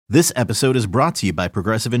This episode is brought to you by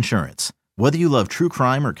Progressive Insurance. Whether you love true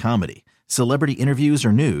crime or comedy, celebrity interviews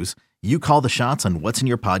or news, you call the shots on what's in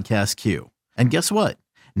your podcast queue. And guess what?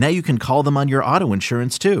 Now you can call them on your auto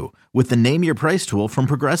insurance too with the Name Your Price tool from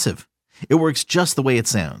Progressive. It works just the way it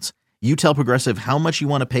sounds. You tell Progressive how much you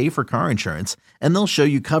want to pay for car insurance, and they'll show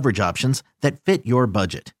you coverage options that fit your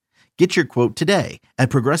budget. Get your quote today at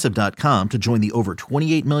Progressive.com to join the over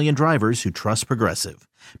 28 million drivers who trust Progressive.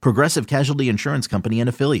 Progressive Casualty Insurance Company and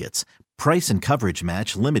Affiliates. Price and coverage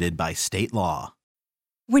match limited by state law.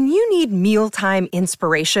 When you need mealtime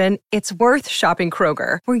inspiration, it's worth shopping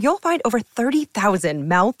Kroger, where you'll find over 30,000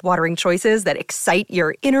 mouth-watering choices that excite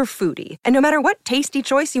your inner foodie. And no matter what tasty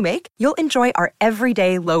choice you make, you'll enjoy our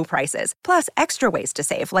everyday low prices, plus extra ways to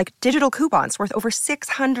save, like digital coupons worth over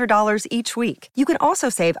 $600 each week. You can also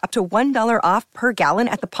save up to $1 off per gallon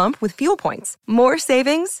at the pump with fuel points. More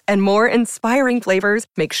savings and more inspiring flavors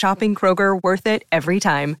make shopping Kroger worth it every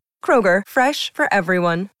time. Kroger, fresh for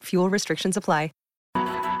everyone. Fuel restrictions apply.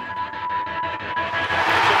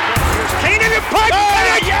 Punt, and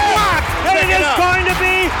it's blocked, and it is going to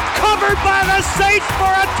be covered by the Saints for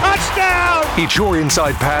a touchdown. It's your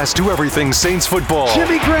inside pass to everything Saints football.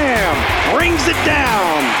 Jimmy Graham brings it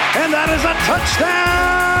down, and that is a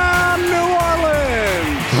touchdown, New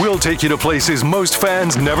Orleans. We'll take you to places most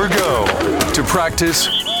fans never go. To practice,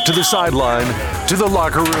 to the sideline, to the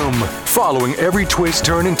locker room, following every twist,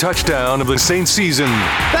 turn, and touchdown of the Saints season.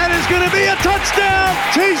 That is going to be a touchdown,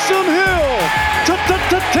 Taysom Hill,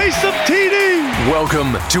 Taysom TD.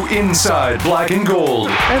 Welcome to Inside Black and Gold.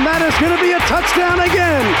 And that is going to be a touchdown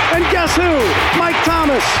again. And guess who? Mike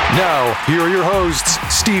Thomas. Now, here are your hosts,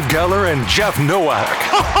 Steve Geller and Jeff Nowak.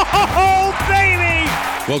 Oh, baby!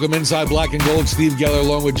 Welcome Inside Black and Gold. Steve Geller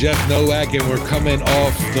along with Jeff Nowak, and we're coming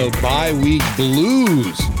off the bye week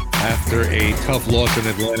blues after a tough loss in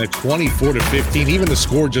Atlanta, 24-15. Even the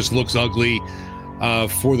score just looks ugly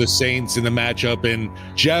for the Saints in the matchup. And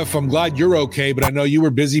Jeff, I'm glad you're okay, but I know you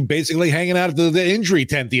were busy basically hanging out at the injury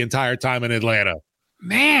tent the entire time in Atlanta.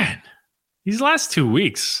 Man, these last 2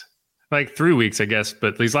 weeks, like 3 weeks, I guess,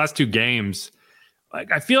 but these last two games,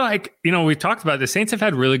 like I feel like, we talked about it, the Saints have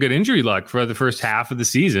had really good injury luck for the first half of the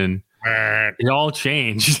season. It all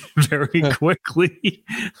changed very quickly.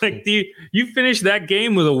 Like you finished that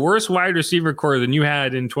game with a worse wide receiver core than you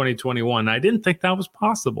had in 2021. I didn't think that was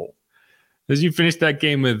possible. As you finished that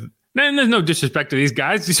game with, and there's no disrespect to these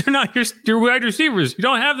guys. These are not your wide receivers. You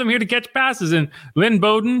don't have them here to catch passes. And Lynn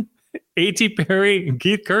Bowden, A.T. Perry, and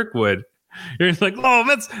Keith Kirkwood. You're like,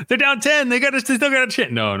 they're down 10. They still got a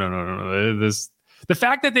chance. No. The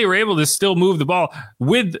fact that they were able to still move the ball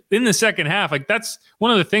in the second half, like that's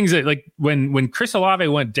one of the things that, like, when Chris Olave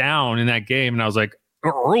went down in that game, and I was like,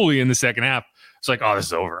 early in the second half, it's like, oh, this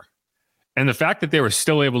is over. And the fact that they were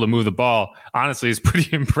still able to move the ball, honestly, is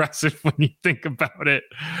pretty impressive when you think about it.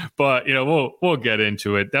 But, we'll get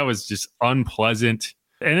into it. That was just unpleasant.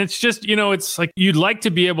 And it's just, it's like you'd like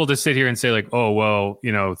to be able to sit here and say, like, oh, well,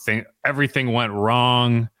 everything went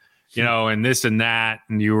wrong, and this and that,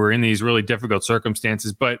 and you were in these really difficult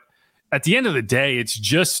circumstances. But at the end of the day, it's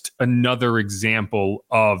just another example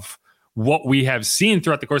of what we have seen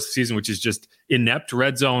throughout the course of the season, which is just inept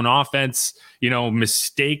red zone offense,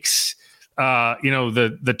 mistakes.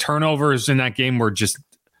 The turnovers in that game were just,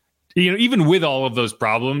 even with all of those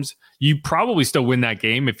problems, you probably still win that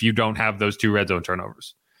game if you don't have those two red zone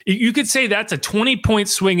turnovers. You could say that's a 20-point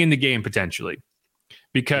swing in the game potentially,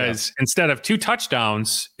 because instead of 2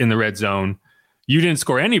 touchdowns in the red zone, you didn't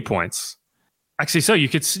score any points. Actually, so you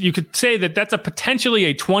could say that that's a potentially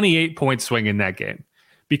a 28-point swing in that game,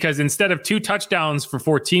 because instead of 2 touchdowns for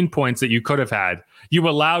 14 points that you could have had, you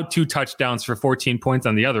allowed 2 touchdowns for 14 points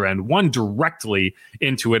on the other end, one directly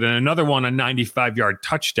into it and another one a 95-yard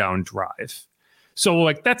touchdown drive. So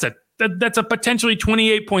like that's a potentially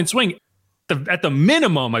 28-point swing. At the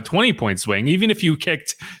minimum, a 20-point swing, even if you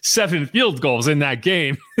kicked 7 field goals in that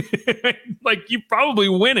game, like you probably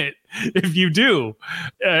win it if you do.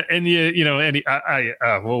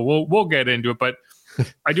 We'll get into it, but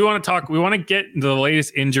I do want to talk. We want to get into the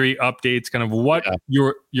latest injury updates, kind of what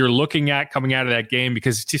you're looking at coming out of that game,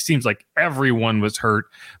 because it just seems like everyone was hurt.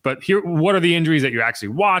 But here, what are the injuries that you're actually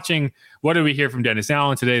watching? What did we hear from Dennis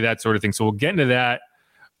Allen today? That sort of thing. So we'll get into that.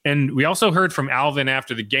 And we also heard from Alvin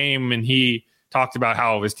after the game, and he talked about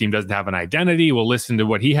how his team doesn't have an identity. We'll listen to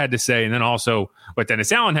what he had to say, and then also what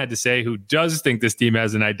Dennis Allen had to say, who does think this team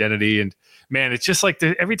has an identity. And man, it's just like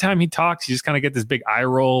every time he talks, you just kind of get this big eye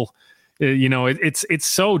roll. It's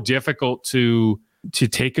so difficult to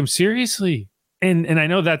take him seriously. And I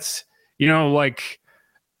know that's,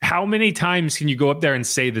 how many times can you go up there and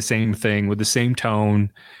say the same thing with the same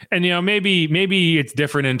tone? And, maybe it's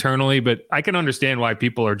different internally, but I can understand why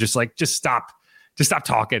people are just like, just stop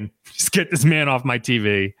talking. Just get this man off my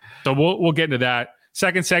TV. So we'll get into that.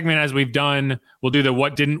 Second segment, as we've done, we'll do the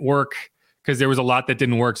what didn't work, because there was a lot that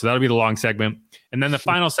didn't work. So that'll be the long segment. And then the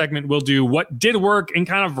final segment, we'll do what did work and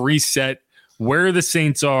kind of reset where the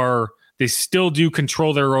Saints are. They still do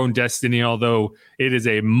control their own destiny, although it is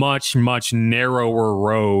a much, much narrower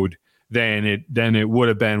road than it would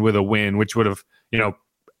have been with a win, which would have,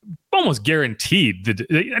 almost guaranteed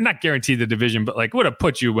not guaranteed the division, but like would have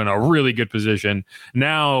put you in a really good position.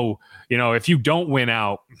 Now, if you don't win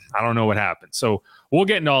out, I don't know what happens. So we'll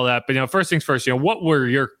get into all that. But first things first, what were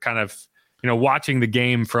your kind of, watching the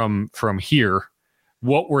game from here?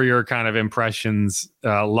 What were your kind of impressions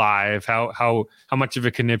live? How much of a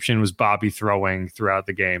conniption was Bobby throwing throughout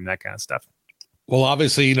the game? That kind of stuff. Well,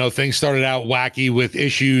 obviously, things started out wacky with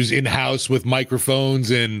issues in-house with microphones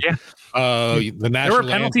and the national There were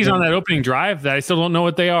penalties anthem. on that opening drive that I still don't know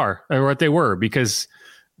what they are or what they were, because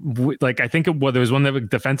I think there was one that was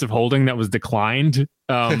defensive holding that was declined.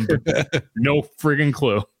 No friggin'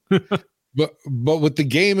 clue. But with the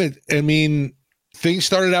game, things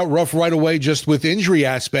started out rough right away, just with injury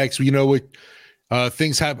aspects. With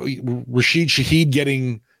things happen, Rashid Shaheed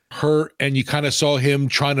getting hurt, and you kind of saw him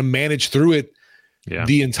trying to manage through it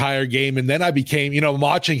the entire game. And then I became,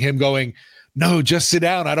 watching him going, no, just sit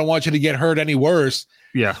down. I don't want you to get hurt any worse.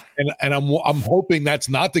 Yeah. And I'm hoping that's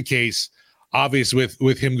not the case. Obvious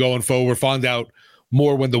with him going forward. We'll find out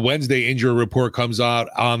more when the Wednesday injury report comes out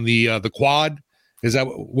on the quad. Is that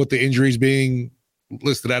what the injury is being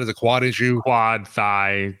listed at as a quad issue? Quad,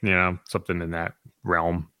 thigh, something in that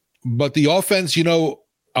realm. But the offense,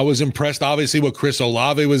 I was impressed, obviously, what Chris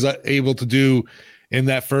Olave was able to do in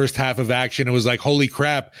that first half of action. It was like, holy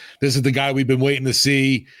crap, this is the guy we've been waiting to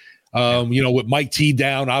see. With Mike T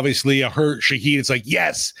down, obviously a hurt Shaheed. It's like,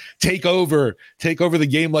 yes, take over the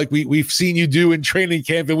game like we've seen you do in training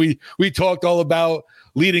camp. And we talked all about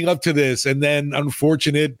leading up to this. And then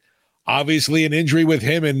unfortunate, obviously an injury with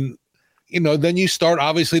him. And, then you start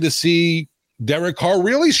obviously to see Derek Carr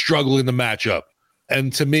really struggle in the matchup.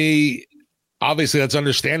 And to me, obviously that's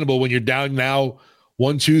understandable when you're down now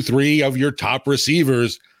 1, 2, 3 of your top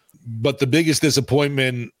receivers. But the biggest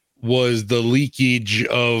disappointment was the leakage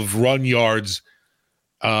of run yards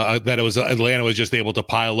that Atlanta was just able to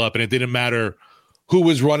pile up. And it didn't matter who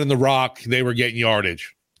was running the rock, they were getting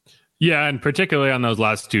yardage. Yeah, and particularly on those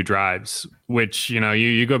last 2 drives, which,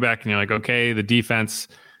 you go back and you're like, okay, the defense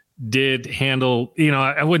did handle,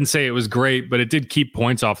 I wouldn't say it was great, but it did keep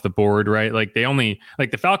points off the board, right? Like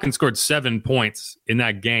the Falcons scored 7 points in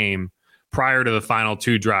that game prior to the final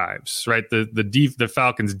 2 drives, right? The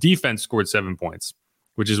Falcons defense scored 7 points,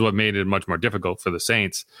 which is what made it much more difficult for the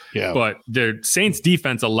Saints. Yeah. But the Saints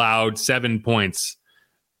defense allowed 7 points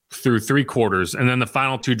through 3 quarters. And then the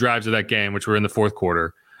final 2 drives of that game, which were in the fourth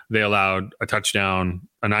quarter, they allowed a touchdown,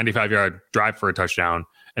 a 95-yard drive for a touchdown,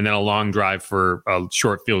 and then a long drive for a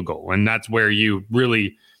short field goal. And that's where you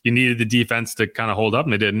needed the defense to kind of hold up,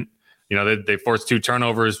 and they didn't. They forced 2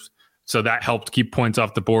 turnovers, so that helped keep points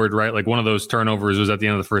off the board, right? Like one of those turnovers was at the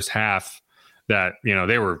end of the first half that,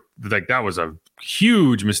 they were like, that was a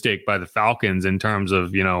huge mistake by the Falcons in terms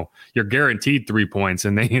of, you're guaranteed 3 points,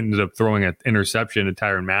 and they ended up throwing an interception to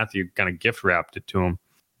Tyrann Mathieu, kind of gift wrapped it to him.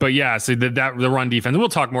 But yeah, so the run defense, we'll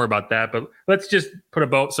talk more about that, but let's just put a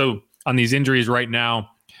bow. So on these injuries right now,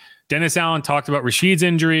 Dennis Allen talked about Rashid's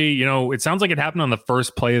injury. It sounds like it happened on the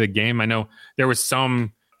first play of the game. I know there was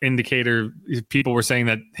some indicator. People were saying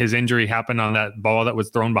that his injury happened on that ball that was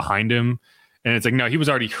thrown behind him. And it's like, no, he was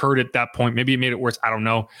already hurt at that point. Maybe it made it worse. I don't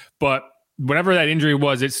know. But whatever that injury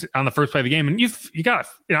was, it's on the first play of the game.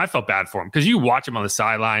 And I felt bad for him because you watch him on the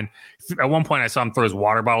sideline. At one point I saw him throw his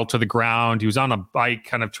water bottle to the ground. He was on a bike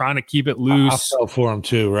kind of trying to keep it loose. I felt for him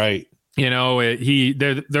too, right?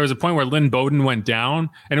 There was a point where Lynn Bowden went down,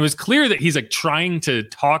 and it was clear that he's like trying to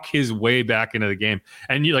talk his way back into the game.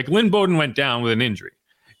 And Lynn Bowden went down with an injury,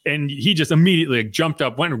 and he just immediately jumped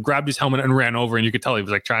up, went and grabbed his helmet and ran over. And you could tell he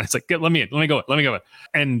was like trying. It's like, let me go.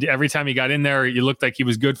 And every time he got in there, you looked like he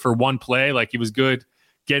was good for one play, like he was good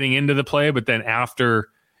getting into the play. But then after,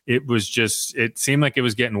 it seemed like it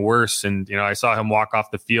was getting worse. And I saw him walk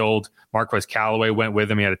off the field. Marquez Callaway went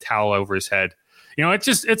with him. He had a towel over his head.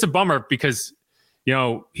 It's a bummer because,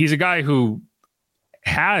 he's a guy who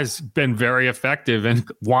has been very effective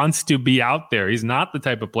and wants to be out there. He's not the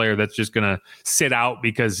type of player that's just going to sit out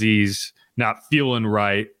because he's not feeling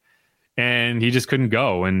right. And he just couldn't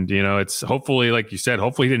go. And, it's hopefully, like you said,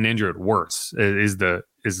 hopefully he didn't injure it worse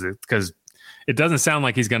because it doesn't sound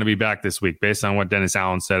like he's going to be back this week based on what Dennis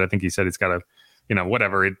Allen said. I think he said it's got to,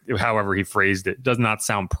 however he phrased it, does not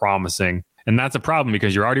sound promising. And that's a problem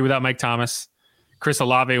because you're already without Mike Thomas. Chris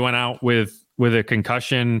Olave went out with a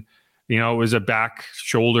concussion. It was a back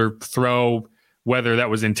shoulder throw, whether that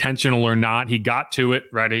was intentional or not. He got to it,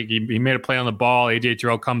 right? He made a play on the ball. AJ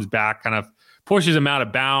Terrell comes back, kind of pushes him out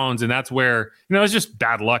of bounds. And that's where, it's just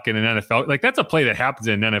bad luck in an NFL. Like, that's a play that happens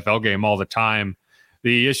in an NFL game all the time.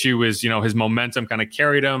 The issue is, his momentum kind of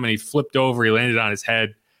carried him and he flipped over. He landed on his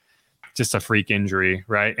head. Just a freak injury,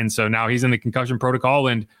 right? And so now he's in the concussion protocol.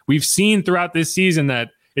 And we've seen throughout this season that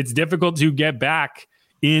it's difficult to get back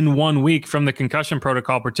in 1 week from the concussion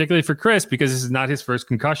protocol, particularly for Chris, because this is not his first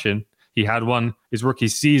concussion. He had one his rookie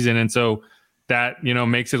season. And so that,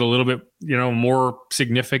 makes it a little bit, more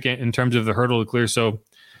significant in terms of the hurdle to clear. So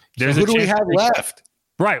there's who do we have left?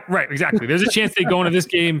 Right, exactly. There's a chance they go into this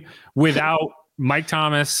game without Mike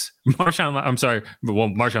Thomas, Marshawn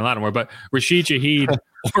Lattimore, but Rashid Shaheed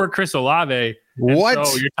or Chris Olave. What?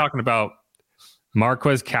 So you're talking about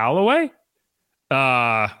Marquez Callaway,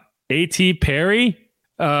 A.T. Perry,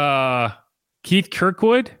 Keith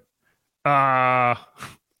Kirkwood, John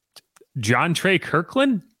Trey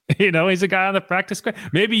Kirkland. He's a guy on the practice squad.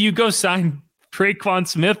 Maybe you go sign Traquan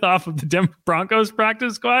Smith off of the Denver Broncos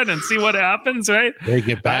practice squad and see what happens, right? Break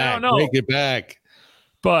it back. I don't know. Break it back.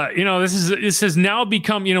 But, this has now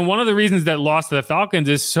become, one of the reasons that loss to the Falcons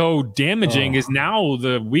is so damaging is now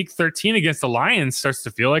the week 13 against the Lions starts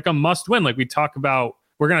to feel like a must win. Like we're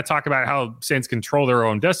going to talk about how Saints control their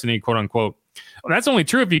own destiny, quote unquote. Well, that's only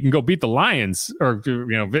true if you can go beat the Lions or,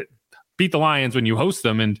 beat the Lions when you host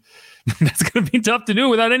them. And that's going to be tough to do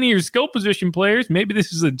without any of your skill position players. Maybe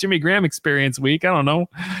this is a Jimmy Graham experience week. I don't know.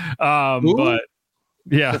 But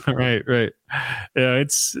yeah, right. Yeah,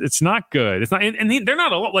 it's not good. It's not, and they're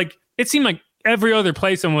not a lot. Like it seemed like every other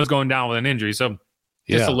play someone was going down with an injury. So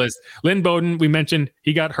just a list. Lynn Bowden, we mentioned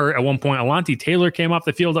he got hurt at one point. Alontae Taylor came off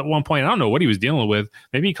the field at one point. I don't know what he was dealing with.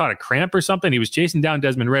 Maybe he caught a cramp or something. He was chasing down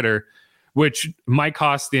Desmond Ridder, which Mike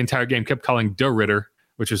Haas the entire game kept calling Da Ridder,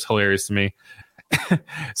 which was hilarious to me.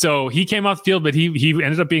 So he came off the field, but he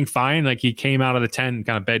ended up being fine. Like he came out of the tent,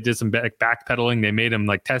 kind of did some backpedaling. They made him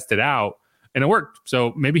like test it out. And it worked.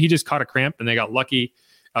 So maybe he just caught a cramp and they got lucky.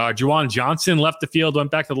 Juwan Johnson left the field,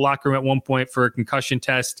 went back to the locker room at one point for a concussion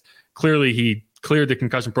test. Clearly, he cleared the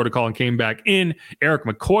concussion protocol and came back in. Eric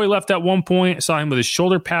McCoy left at one point. I saw him with his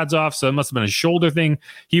shoulder pads off, so it must have been a shoulder thing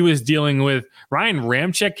he was dealing with. Ryan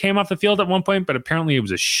Ramczyk came off the field at one point, but apparently it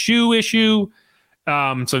was a shoe issue.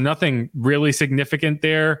 So nothing really significant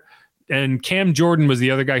there. And Cam Jordan was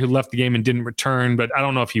the other guy who left the game and didn't return, but I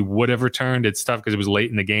don't know if he would have returned. It's tough because it was late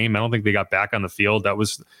in the game. I don't think they got back on the field. That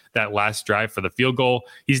was that last drive for the field goal.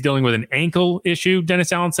 He's dealing with an ankle issue,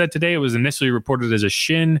 Dennis Allen said today. It was initially reported as a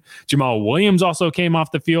shin. Jamal Williams also came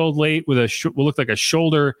off the field late with what looked like a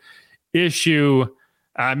shoulder issue.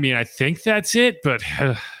 I mean, I think that's it, but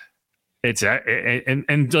it's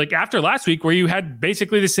and like after last week where you had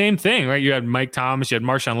basically the same thing, right? You had Mike Thomas, you had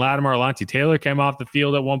Marshawn Lattimore, Alontae Taylor came off the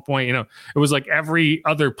field at one point. It was like every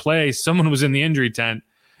other play, someone was in the injury tent,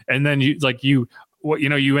 and then you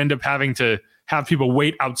end up having to have people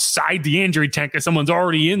wait outside the injury tent because someone's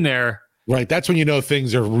already in there. Right, that's when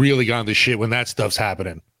things are really gone to shit when that stuff's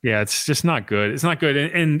happening. Yeah, it's just not good. It's not good,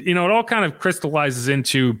 and it all kind of crystallizes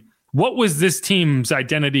into what was this team's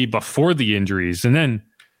identity before the injuries, and then.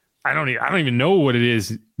 I don't even know what it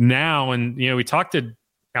is now. And, we talked to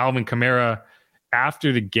Alvin Kamara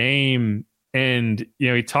after the game and,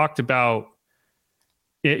 he talked about,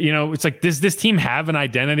 it's like, does this team have an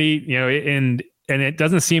identity, and it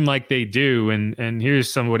doesn't seem like they do. And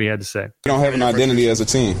here's what he had to say. We don't have an identity as a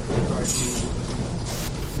team.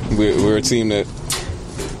 We're a team that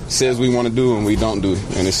says we want to do and we don't do.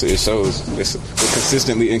 And it shows. We're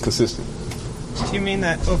consistently inconsistent. Do you mean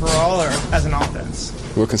that overall or as an offense?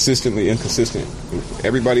 We're consistently inconsistent.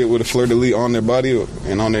 Everybody with a fleur-de-lis on their body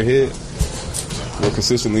and on their head, we're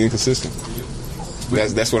consistently inconsistent.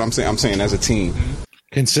 That's what I'm saying. I'm saying as a team.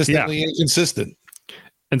 Consistently inconsistent.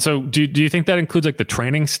 And so do you think that includes like the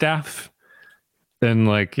training staff and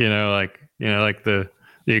like the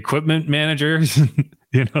equipment managers?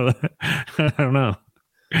 I don't know.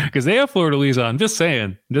 Because they have fleur-de-lis on. Just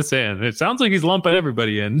saying. It sounds like he's lumping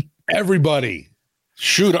everybody in. Everybody.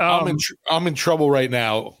 Shoot, I'm in trouble right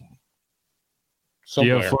now.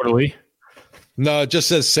 Somewhere. You have fleur-de-lis? No, it just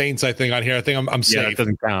says Saints, I think, on here. I think I'm safe. Yeah, it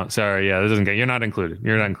doesn't count. Sorry. Yeah, that doesn't count. You're not included.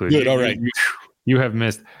 Good, all right. You have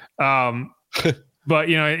missed. But,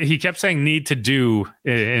 he kept saying need to do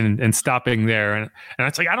and stopping there. And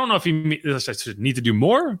it's like, I don't know if he need to do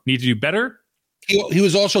more, need to do better. He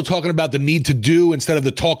was also talking about the need to do instead of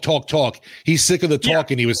the talk. He's sick of the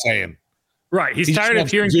talking, he was saying. Right. He's tired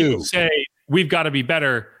of hearing people say, we've got to be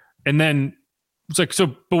better. And then it's like,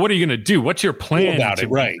 so, but what are you going to do? What's your plan about it?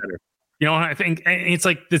 Right. You know, I think it's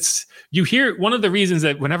like this, you hear one of the reasons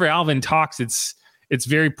that whenever Alvin talks, it's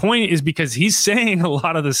very poignant is because he's saying a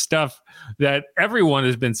lot of the stuff that everyone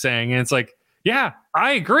has been saying. And it's like, yeah,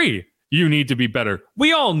 I agree. You need to be better.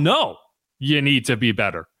 We all know you need to be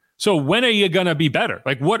better. So when are you going to be better?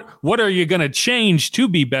 Like what are you going to change to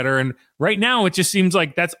be better? And right now it just seems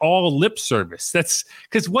like that's all lip service. That's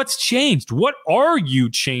because what's changed? What are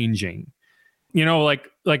you changing? You know, like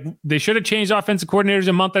they should have changed offensive coordinators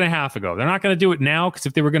a month and a half ago. They're not going to do it now because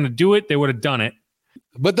if they were going to do it, they would have done it.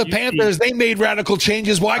 But the Panthers, they made radical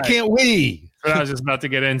changes. Why can't we? What I was just about to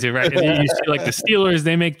get into, right? And you see, like the Steelers,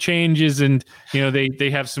 they make changes, and you know they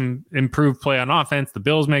have some improved play on offense. The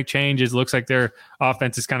Bills make changes. Looks like their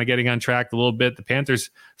offense is kind of getting on track a little bit. The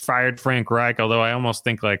Panthers fired Frank Reich, although I almost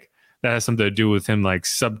think like that has something to do with him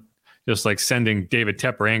just like sending David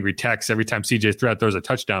Tepper angry texts every time CJ Stroud throws a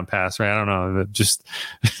touchdown pass, right? I don't know. Just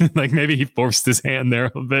like maybe he forced his hand there a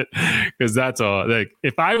little bit because that's all. Like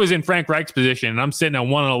if I was in Frank Reich's position and I'm sitting at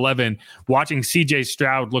 1-11 watching CJ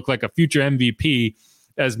Stroud look like a future MVP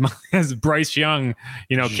as Bryce Young,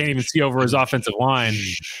 you know, can't even see over his offensive line.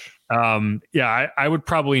 I would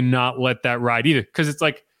probably not let that ride either because it's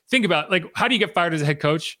like, think about like, how do you get fired as a head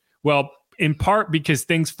coach? Well, in part because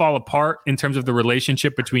things fall apart in terms of the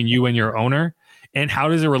relationship between you and your owner. And how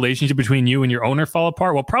does a relationship between you and your owner fall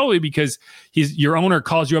apart? Well, probably because your owner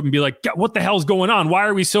calls you up and be like, what the hell's going on? Why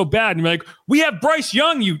are we so bad? And you're like, we have Bryce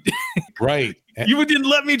Young. You right. You didn't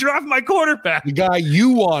let me draft my quarterback. The guy you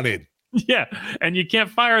wanted. Yeah. And you can't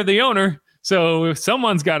fire the owner. So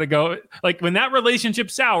someone's got to go. Like when that relationship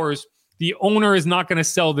sours, the owner is not going to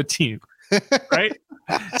sell the team. Right.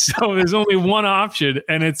 So there's only one option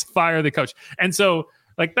and it's fire the coach. And so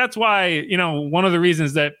like, that's why, you know, one of the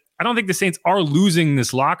reasons that I don't think the Saints are losing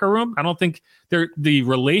this locker room. I don't think the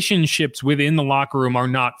relationships within the locker room are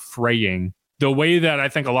not fraying the way that I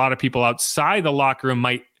think a lot of people outside the locker room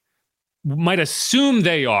might assume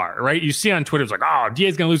they are, right? You see on Twitter, it's like, oh,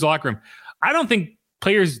 DA's going to lose the locker room. I don't think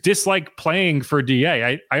players dislike playing for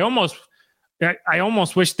DA. I almost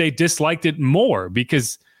wish they disliked it more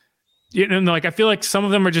because, you know, like I feel like some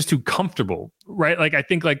of them are just too comfortable, right? Like I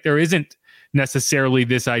think like there isn't necessarily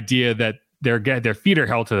this idea that their feet are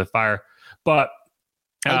held to the fire, but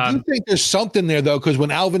I do think there's something there though, because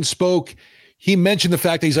when Alvin spoke, he mentioned the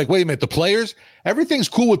fact that he's like, wait a minute, the players, everything's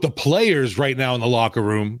cool with the players right now in the locker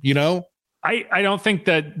room, you know? I don't think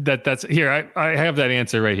that's here. I have that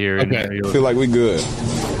answer right here. Okay. I feel like we good.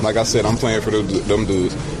 Like I said, I'm playing for them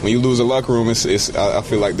dudes. When you lose a locker room, I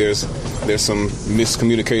feel like there's some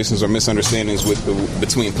miscommunications or misunderstandings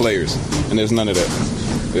between players, and there's none of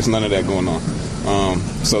that. There's none of that going on.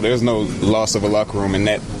 So there's no loss of a locker room in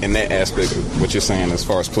that aspect of what you're saying as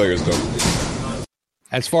far as players go.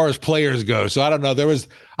 As far as players go, so I don't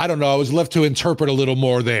know. I was left to interpret a little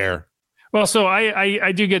more there. Well, so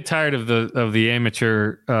I do get tired of the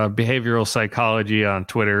amateur behavioral psychology on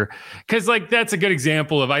Twitter because like that's a good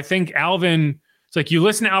example of I think Alvin. It's like you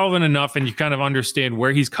listen to Alvin enough and you kind of understand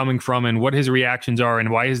where he's coming from and what his reactions are and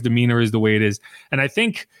why his demeanor is the way it is. And I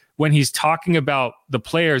think when he's talking about the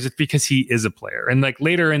players, it's because he is a player. And like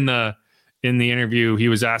later in the interview, he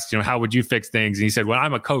was asked, you know, how would you fix things? And he said, well,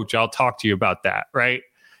 I'm a coach. I'll talk to you about that. Right.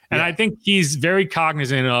 And yeah. I think he's very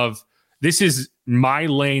cognizant of this is my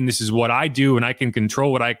lane. This is what I do. And I can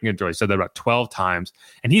control what I can control. I said that about 12 times.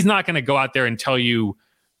 And he's not going to go out there and tell you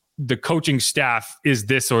the coaching staff is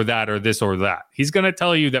this or that or this or that. He's going to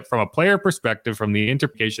tell you that from a player perspective, from the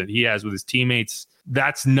interpretation that he has with his teammates,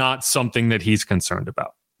 that's not something that he's concerned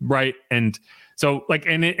about. Right. And so like,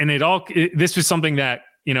 this was something that,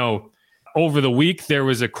 you know, over the week, there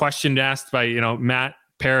was a question asked by, you know, Matt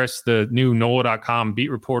Paris, the new NOLA.com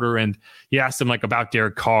beat reporter, and he asked him like about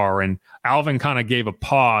Derek Carr, and Alvin kind of gave a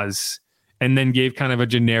pause and then gave kind of a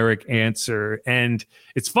generic answer. And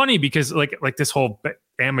it's funny because like this whole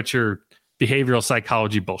amateur behavioral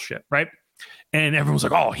psychology bullshit, right? And everyone's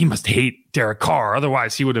like, oh, he must hate Derek Carr.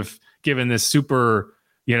 Otherwise he would have given this super,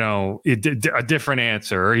 you know, a different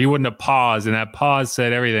answer, or he wouldn't have paused. And that pause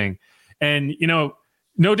said everything. And, you know,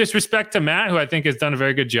 no disrespect to Matt, who I think has done a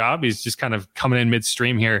very good job. He's just kind of coming in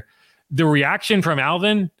midstream here. The reaction from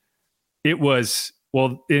Alvin, it was,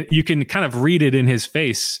 well, you can kind of read it in his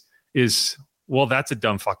face is, well, that's a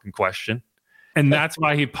dumb fucking question. And that's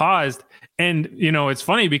why he paused. And, you know, it's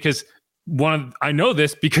funny because I know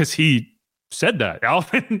this because he said that.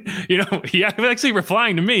 Alvin, you know, he was actually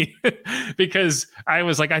replying to me because I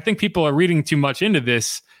was like, I think people are reading too much into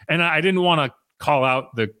this. And I didn't want to call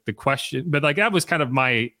out the question, but like that was kind of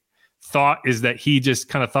my thought, is that he just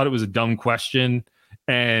kind of thought it was a dumb question,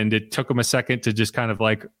 and it took him a second to just kind of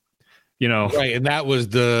like, right. And that was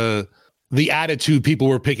the attitude people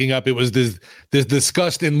were picking up. It was this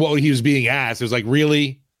disgust in what he was being asked. It was like,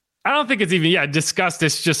 really? I don't think it's even disgust.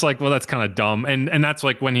 It's just like, well, that's kind of dumb. And that's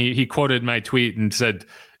like when he quoted my tweet and said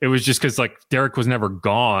it was just because like Derek was never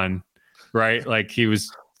gone, right? Like he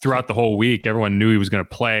was throughout the whole week. Everyone knew he was going to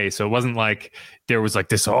play, so it wasn't like there was like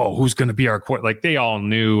this, who's going to be our quarterback? Like they all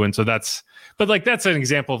knew, and so that's an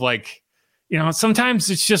example of like, sometimes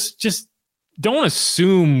it's just don't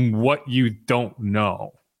assume what you don't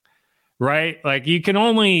know. Right? Like you can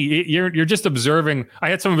only, you're just observing.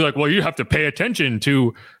 I had someone be like, well, you have to pay attention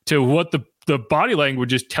to what the body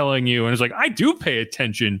language is telling you. And it's like, I do pay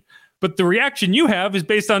attention, but the reaction you have is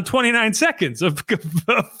based on 29 seconds of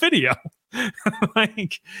video. I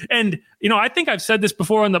think I've said this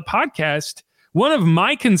before on the podcast. One of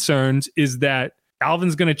my concerns is that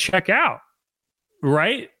Alvin's going to check out.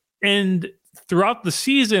 Right? And throughout the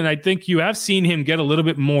season, I think you have seen him get a little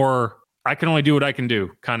bit more, I can only do what I can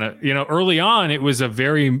do. Kind of, early on, it was a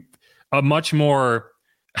much more,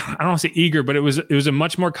 I don't want to say eager, but it was a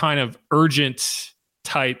much more kind of urgent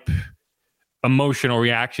type emotional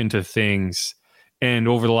reaction to things. And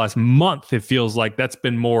over the last month, it feels like that's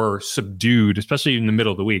been more subdued, especially in the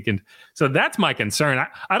middle of the week. And so that's my concern.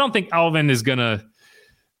 I don't think Alvin is gonna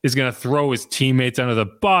throw his teammates under the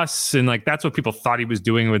bus. And like, that's what people thought he was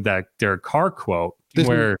doing with that Derek Carr quote,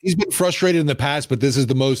 where he's been frustrated in the past, but this is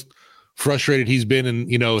the most frustrated he's been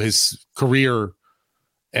in his career,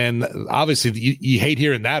 and obviously you hate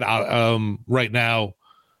hearing that right now.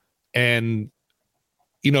 And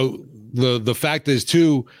the fact is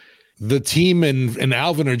too, the team and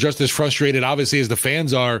Alvin are just as frustrated obviously as the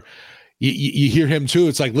fans are. You hear him too.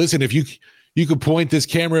 It's like, listen, if you could point this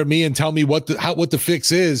camera at me and tell me what the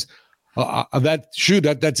fix is,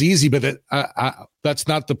 that's easy, but that's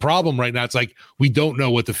not the problem right now. It's like, we don't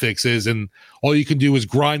know what the fix is, and all you can do is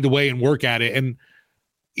grind away and work at it. And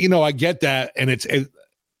I get that, and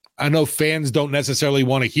I know fans don't necessarily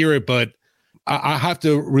want to hear it, but I have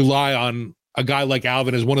to rely on a guy like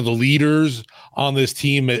Alvin as one of the leaders on this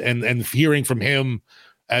team, and hearing from him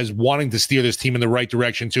as wanting to steer this team in the right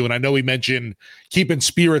direction too. And I know he mentioned keeping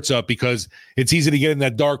spirits up, because it's easy to get in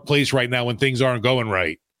that dark place right now when things aren't going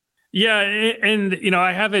right. Yeah, and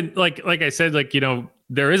I haven't like I said, like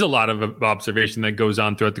there is a lot of observation that goes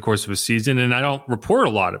on throughout the course of a season, and I don't report a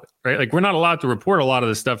lot of it, right? Like we're not allowed to report a lot of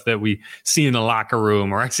the stuff that we see in the locker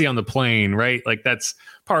room or I see on the plane, right? Like that's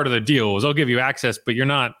part of the deal, is I'll give you access, but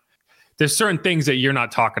there's certain things that you're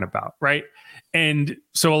not talking about, right? And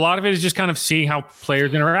so a lot of it is just kind of seeing how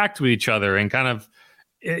players interact with each other, and kind of,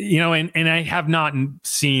 and I have not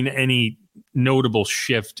seen any notable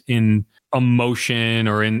shift in emotion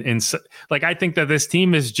or in like, I think that this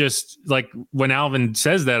team is just like, when Alvin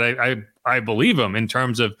says that, I believe him in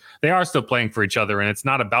terms of they are still playing for each other, and it's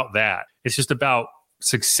not about that. It's just about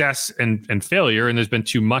success and failure, and there's been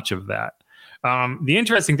too much of that. The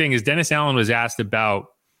interesting thing is Dennis Allen was asked about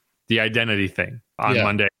the identity thing on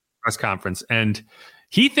Monday press conference, and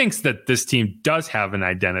he thinks that this team does have an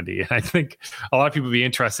identity. And I think a lot of people would be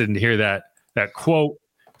interested in to hear that quote.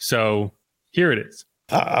 So here it is.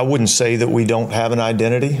 I wouldn't say that we don't have an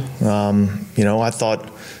identity. I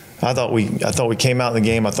thought we came out in the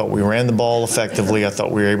game. I thought we ran the ball effectively. I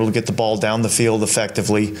thought we were able to get the ball down the field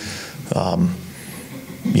effectively.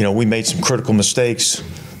 We made some critical mistakes,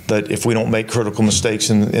 but if we don't make critical mistakes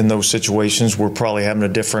in those situations, we're probably having a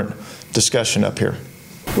different discussion up here.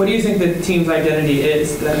 What do you think the team's identity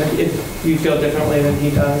is, then, if you feel differently than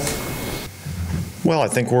he does? Well, I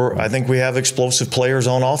think we have explosive players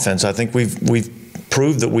on offense. I think we've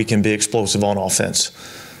proved that we can be explosive on offense.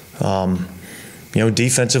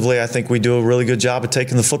 Defensively, I think we do a really good job of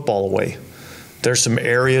taking the football away. There's some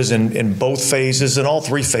areas in both phases, in all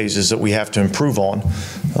three phases, that we have to improve on.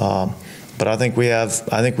 But I think we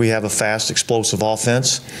have a fast, explosive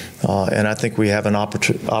offense, and I think we have an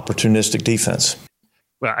opportunistic defense.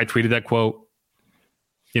 Well, I tweeted that quote.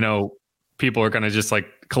 People are going to just like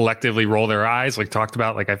collectively roll their eyes, like talked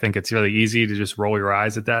about. Like, I think it's really easy to just roll your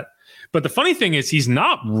eyes at that. But the funny thing is, he's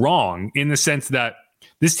not wrong in the sense that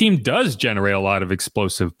this team does generate a lot of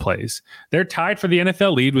explosive plays. They're tied for the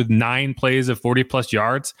NFL lead with 9 plays of 40-plus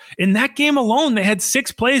yards. In that game alone, they had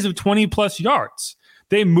 6 plays of 20-plus yards.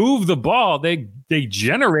 They move the ball. They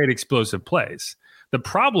generate explosive plays. The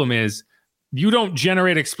problem is you don't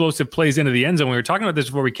generate explosive plays into the end zone. We were talking about this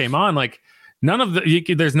before we came on. Like,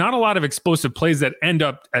 there's not a lot of explosive plays that end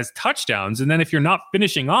up as touchdowns. And then if you're not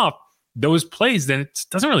finishing off those plays, then it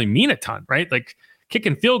doesn't really mean a ton, right? Like,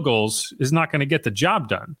 kicking field goals is not going to get the job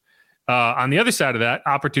done. On the other side of that,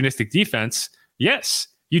 opportunistic defense, yes,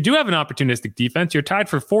 you do have an opportunistic defense. You're tied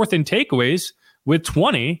for 4th in takeaways with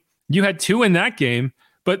 20. You had 2 in that game,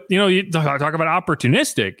 but you talk about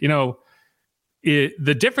opportunistic.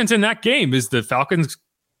 The difference in that game is the Falcons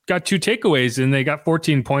got 2 takeaways and they got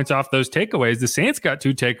 14 points off those takeaways. The Saints got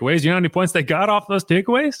 2 takeaways. You know how many points they got off those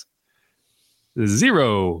takeaways?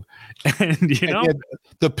 0. And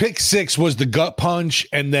the pick 6 was the gut punch,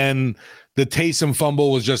 and then the Taysom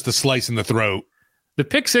fumble was just a slice in the throat. The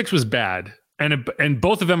pick 6 was bad, and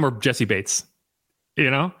both of them were Jesse Bates.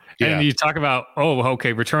 And you talk about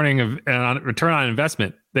return on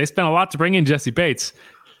investment. They spent a lot to bring in Jesse Bates.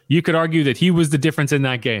 You could argue that he was the difference in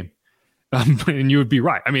that game, and you would be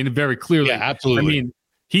right. I mean, very clearly, yeah, absolutely. I mean,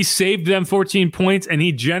 he saved them 14 points, and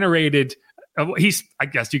he generated. I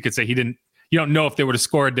guess you could say he didn't. You don't know if they would have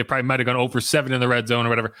scored. They probably might have gone over 7 in the red zone or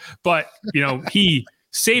whatever. But, he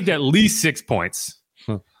saved at least 6 points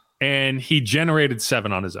and he generated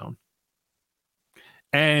 7 on his own.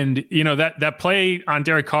 And, that play on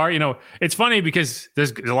Derek Carr, it's funny because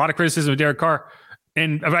there's a lot of criticism of Derek Carr.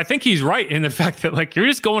 And I think he's right in the fact that you're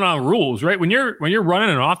just going on rules, right? When you're running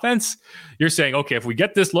an offense, you're saying, okay, if we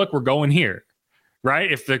get this look, we're going here,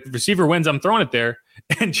 right? If the receiver wins, I'm throwing it there.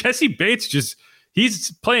 And Jesse Bates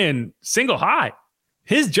he's playing single high.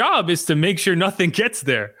 His job is to make sure nothing gets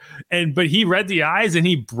there. But he read the eyes and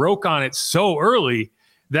he broke on it so early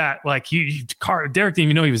that Derek didn't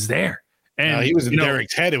even know he was there. And he was in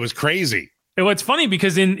Derek's head. It was crazy. It's funny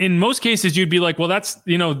because in most cases you'd be like, well, that's,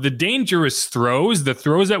 the dangerous throws, the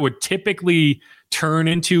throws that would typically turn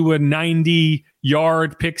into a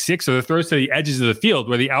 90-yard pick 6, or the throws to the edges of the field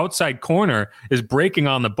where the outside corner is breaking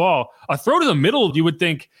on the ball. A throw to the middle, you would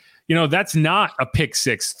think, that's not a pick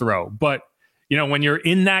 6 throw. But, when you're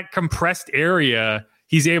in that compressed area,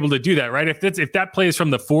 he's able to do that, right? If that play is from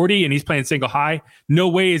the 40 and he's playing single high, no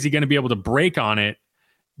way is he going to be able to break on it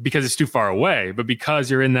because it's too far away. But because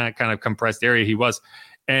you're in that kind of compressed area, he was.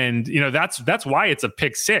 And, that's why it's a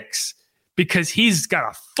pick 6, because he's got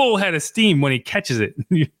a full head of steam when he catches it.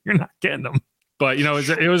 You're not getting him. But,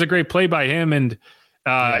 it was a great play by him. And,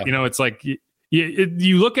 it's like...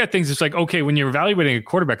 You look at things, it's like, okay, when you're evaluating a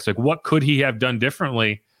quarterback, it's like, what could he have done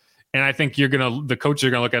differently? And I think the coaches are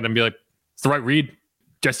going to look at him and be like, it's the right read.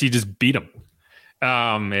 Jesse just beat him.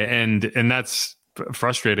 And that's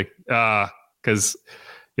frustrating because,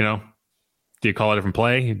 do you call a different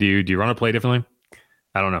play? Do you run a play differently?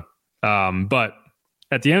 I don't know. But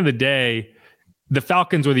at the end of the day, the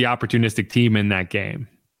Falcons were the opportunistic team in that game,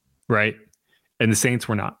 right? And the Saints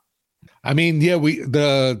were not. I mean, yeah,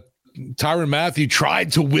 Tyrann Mathieu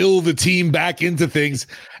tried to will the team back into things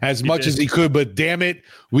as much as he could, but damn it,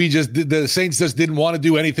 the Saints just didn't want to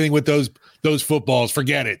do anything with those footballs.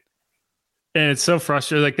 Forget it. And it's so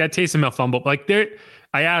frustrating. Like that Taysom fumble.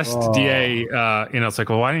 I asked DA, it's like,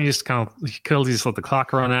 well, why don't you just just let the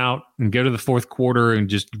clock run out and go to the fourth quarter and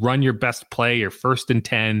just run your best play, your 1st and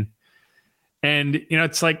 10. And,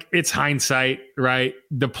 it's like, it's hindsight, right?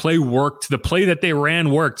 The play worked. The play that they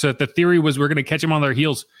ran worked. So if the theory was we're going to catch them on their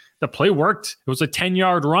heels, the play worked. It was a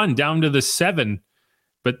 10-yard run down to the 7,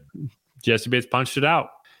 but Jesse Bates punched it out.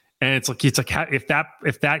 And it's like if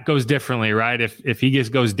that goes differently, right? If he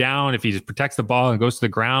just goes down, if he just protects the ball and goes to the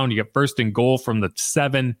ground, you get 1st and goal from the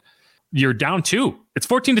 7. You're down 2. It's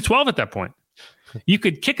 14-12 at that point. You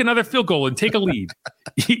could kick another field goal and take a lead.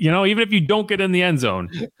 Even if you don't get in the end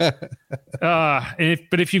zone. But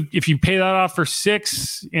if you pay that off for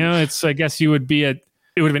 6, I guess you would be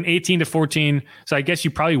it would have been 18-14. So I guess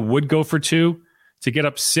you probably would go for 2 to get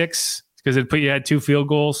up 6 because it'd put you had 2 field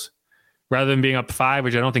goals rather than being up 5,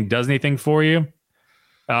 which I don't think does anything for you.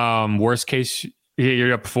 Worst case,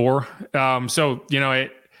 you're up 4. So,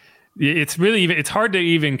 it's really it's hard to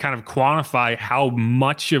even kind of quantify how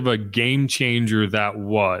much of a game changer that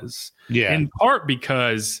was. Yeah. In part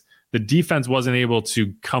because the defense wasn't able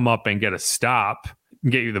to come up and get a stop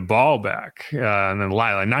and get you the ball back. And then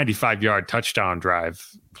Lila, 95-yard touchdown drive.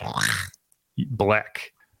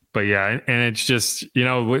 Black. But yeah, and it's just,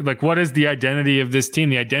 what is the identity of this team?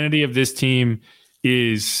 The identity of this team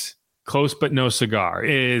is close but no cigar.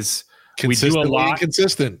 Is we do a lot.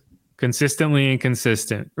 Consistently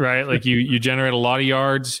inconsistent, right? Like you generate a lot of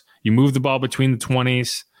yards. You move the ball between the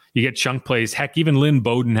 20s. You get chunk plays. Heck, even Lynn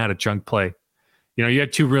Bowden had a chunk play. You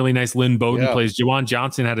had 2 really nice Lynn Bowden plays. Juwan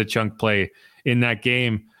Johnson had a chunk play in that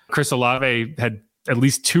game. Chris Olave had at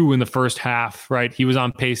least 2 in the first half, right? He was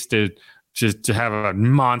on pace to have a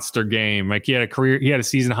monster game. Like he had a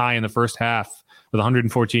season high in the first half with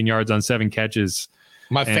 114 yards on 7 catches.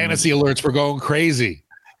 My fantasy alerts were going crazy.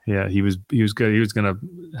 Yeah, he was good. He was going to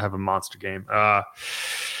have a monster game.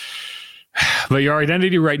 But your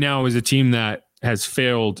identity right now is a team that has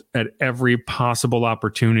failed at every possible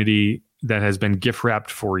opportunity that has been gift wrapped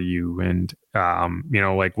for you. And,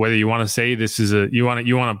 like whether you want to say this is you want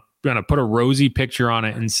to put a rosy picture on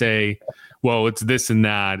it and say, well, it's this and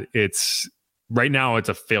that. It's right now it's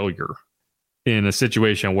a failure in a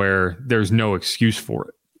situation where there's no excuse for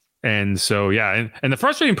it. And so, yeah. And the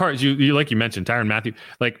frustrating part is you like you mentioned, Tyrann Mathieu,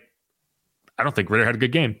 like, I don't think Ritter had a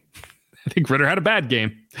good game. I think Ritter had a bad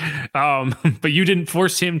game. But you didn't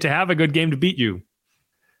force him to have a good game to beat you.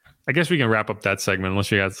 I guess we can wrap up that segment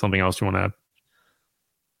unless you got something else you want to add.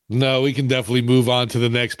 No, we can definitely move on to the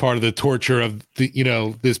next part of the torture of the,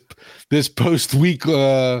 this post-week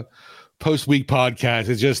podcast.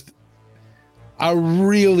 It's just, I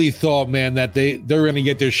really thought, man, that they're going to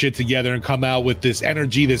get their shit together and come out with this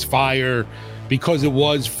energy, this fire, because it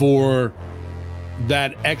was for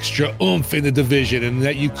that extra oomph in the division and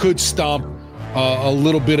that you could stomp a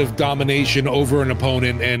little bit of domination over an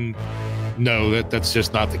opponent. And no, that's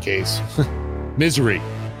just not the case. Misery.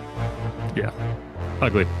 Yeah.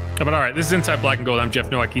 Ugly. But all right, this is Inside Black and Gold. I'm Jeff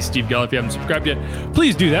Nowak. He's Steve Geller. If you haven't subscribed yet,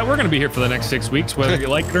 please do that. We're going to be here for the next 6 weeks, whether you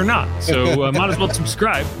like it or not. So might as well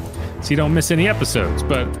subscribe so you don't miss any episodes.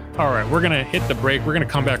 But all right, we're going to hit the break. We're going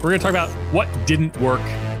to come back. We're going to talk about what didn't work.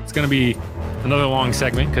 It's going to be another long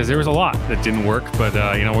segment because there was a lot that didn't work. But,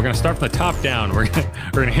 we're going to start from the top down. We're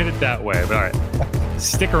going to hit it that way. But all right,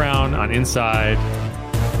 stick around on Inside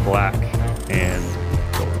Black and